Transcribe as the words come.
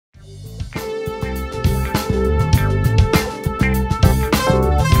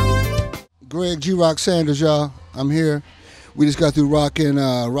G-Rock Sanders, y'all. I'm here. We just got through rocking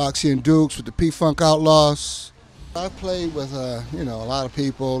Roxy and Dukes with the P-Funk Outlawz. I've played with, a lot of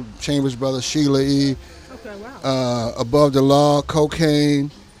people. Chambers Brothers, Sheila E. Okay, wow. Above the Law,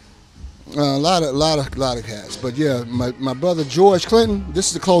 Cocaine. A lot of cats. But yeah, my brother George Clinton. This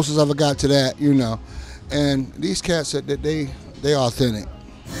is the closest I've ever got to that, And these cats, they authentic.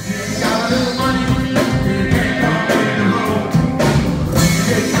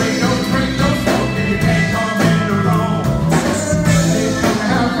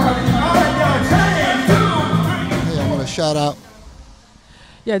 Shout out.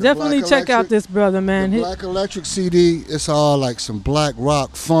 Yeah, definitely check out this brother, man. The Black Electric CD, it's all like some black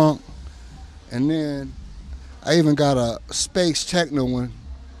rock funk. And then I even got a space techno one.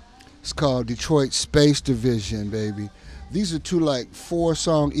 It's called Detroit Space Division, baby. These are two like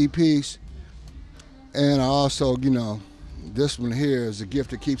 4-song EPs. And I also, this one here is a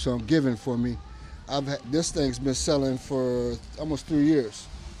gift that keeps on giving for me. This thing's been selling for almost 3 years.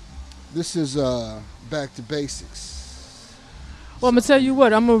 This is Back to Basics. Well, I'm going to tell you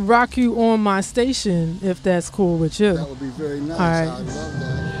what, I'm going to rock you on my station if that's cool with you. That would be very nice. All right. I love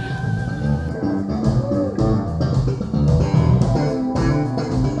that.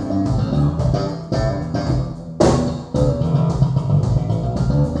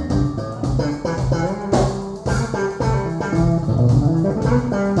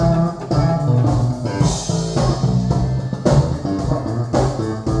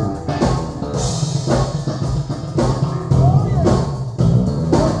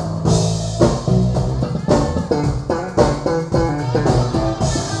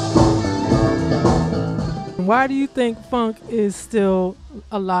 Why do you think funk is still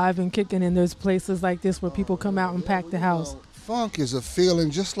alive and kicking in those places like this where people come out and pack the house? Funk is a feeling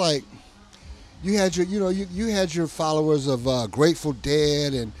just like you had your, you had your followers of Grateful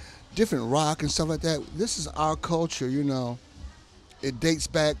Dead and different rock and stuff like that. This is our culture, It dates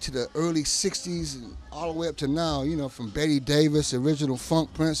back to the early 60s and all the way up to now, from Betty Davis, original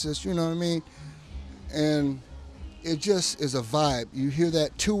funk princess, you know what I mean? And it just is a vibe. You hear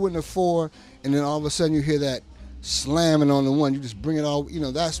that 2 and the 4, and then all of a sudden you hear that slamming on the 1. You just bring it all,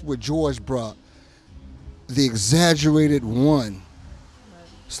 that's what George brought. The exaggerated 1.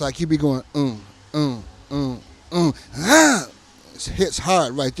 It's like you be going, It hits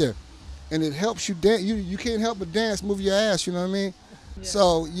hard right there. And it helps you dance. You can't help but dance, move your ass, you know what I mean? Yeah.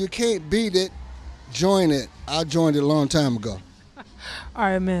 So you can't beat it, join it. I joined it a long time ago. All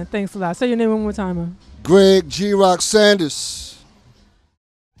right, man. Thanks a lot. Say your name one more time, man. Greg G-Rock Sanders.